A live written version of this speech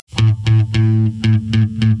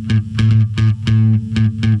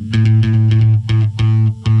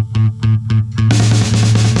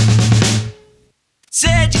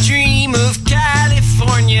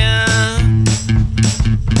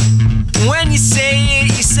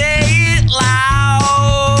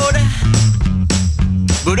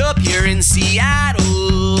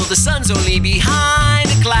only behind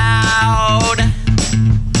a cloud.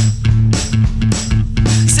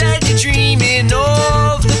 Said you're dreaming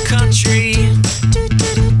of the country,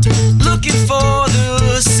 looking for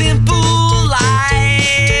the simple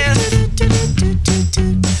life.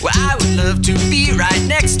 Well, I would love to be right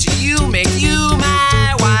next to you, make you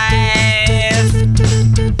my wife.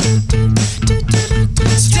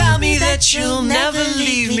 So tell me that you'll never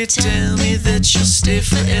leave me, tell me that you'll stay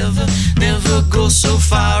forever, never go so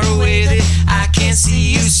far away that I can't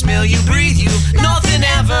see you, smell you, breathe you. Nothing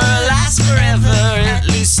ever lasts forever, at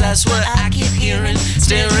least that's what I keep hearing.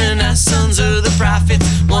 Staring at sons of the prophets,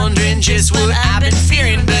 wondering just what I've been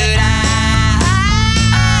fearing. But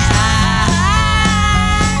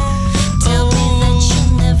tell me that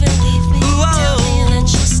you'll never leave me, tell me that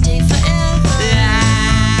you'll stay forever.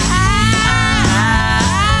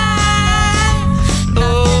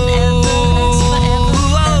 Nothing ever lasts forever,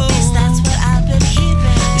 at least that's what I've been hearing.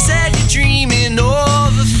 You said you're dreaming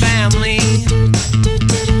of a family,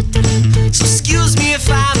 so excuse me if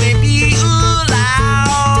I may be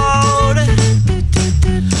allowed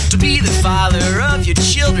to be the father of your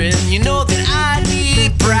children. You know that I'd be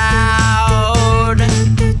proud.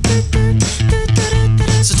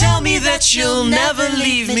 So tell me that you'll never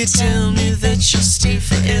leave me, tell me that you'll stay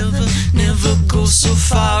forever, never go so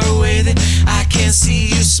far away that I can't see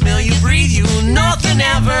you, smell you, breathe you. Nothing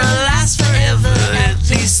ever lasts forever, at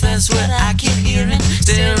least that's what I keep hearing.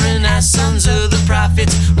 Staring at sons of the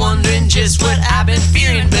prophets, wondering just what I've been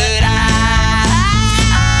fearing. But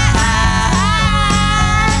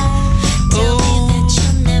Tell me that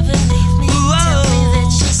you'll never leave me, tell me that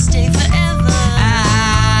you'll stay forever.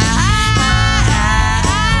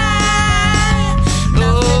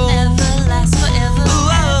 Nothing ever lasts forever,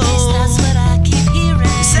 at least that's what I keep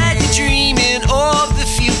hearing. said you're dreaming of the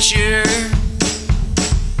future,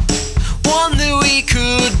 one that we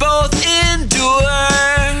could both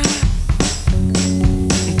endure.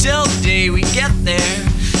 Until the day we get there,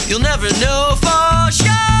 you'll never know for sure.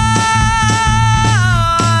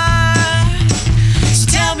 So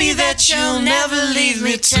tell me that you'll never leave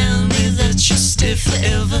me, tell me that you'll stay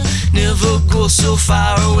forever, never go so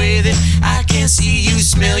far away that I can't see you,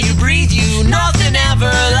 smell you, breathe you. Nothing ever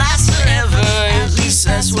lasts forever, at least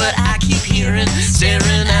that's what I keep hearing.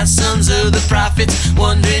 Staring at sons of the prophets,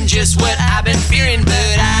 wondering just what I've been fearing. But